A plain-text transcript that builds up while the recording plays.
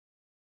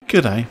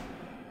G'day,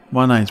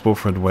 my name's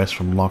Wilfred West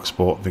from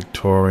Locksport,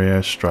 Victoria,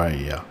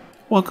 Australia.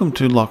 Welcome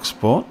to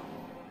Locksport,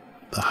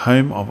 the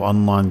home of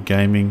online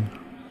gaming,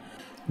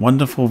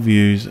 wonderful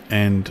views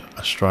and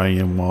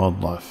Australian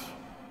wildlife.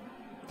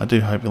 I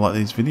do hope you like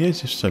these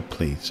videos, if so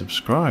please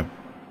subscribe.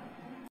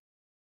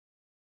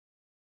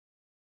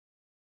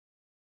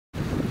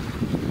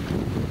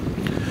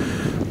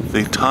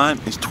 The time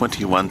is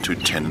 21 to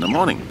 10 in the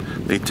morning.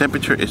 The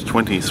temperature is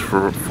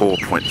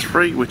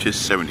 24.3, which is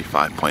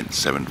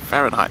 75.7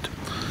 Fahrenheit.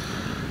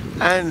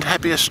 And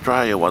happy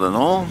Australia, one and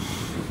all.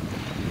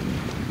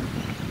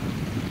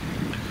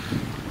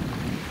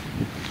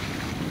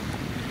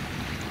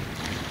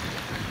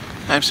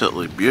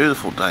 Absolutely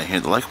beautiful day here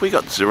at the lake. We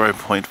got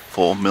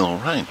 0.4 mil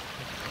rain.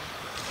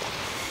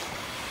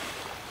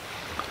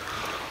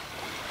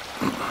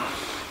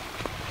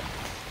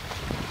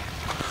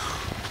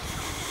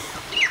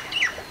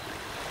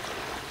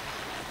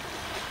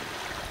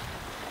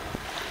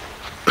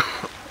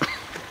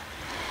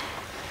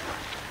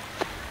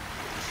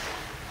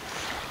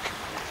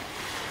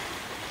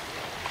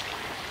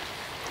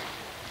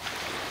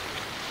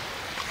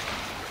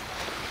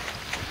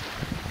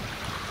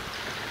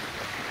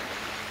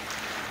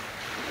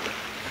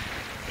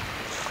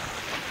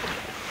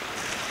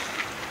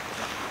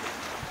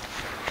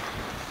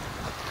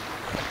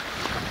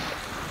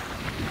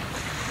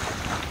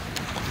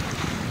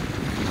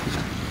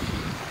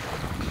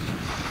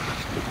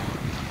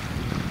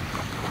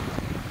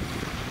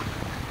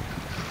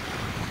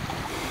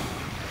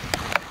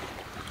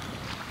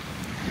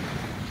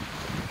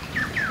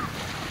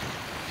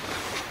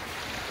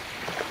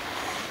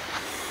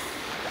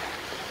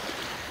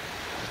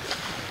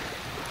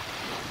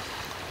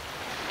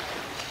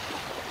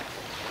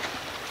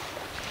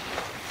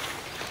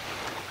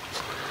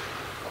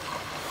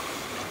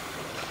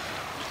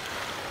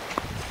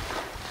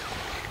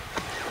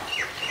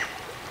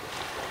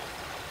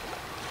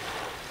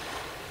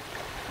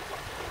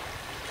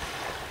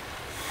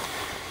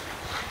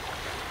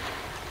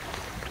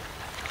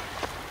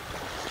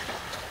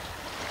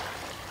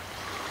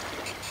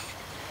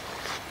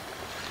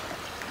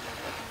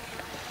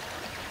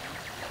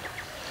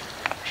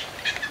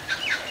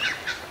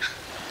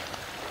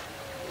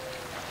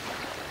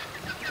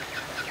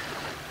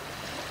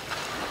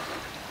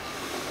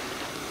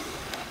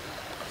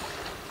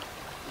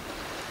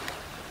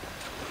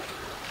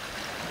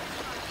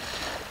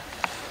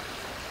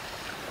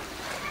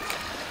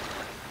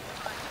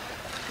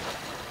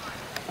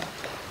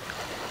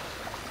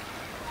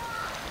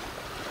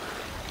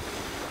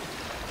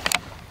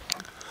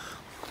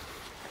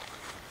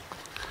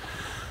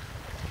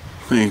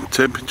 The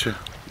temperature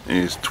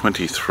is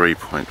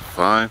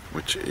 23.5,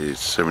 which is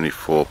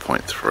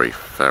 74.3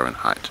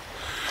 Fahrenheit.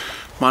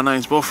 My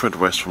name's Wilfred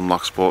West from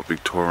Locksport,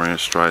 Victoria,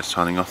 Australia,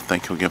 signing off.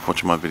 Thank you again for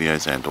watching my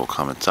videos, and all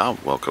comments are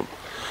welcome.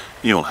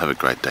 You all have a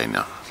great day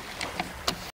now.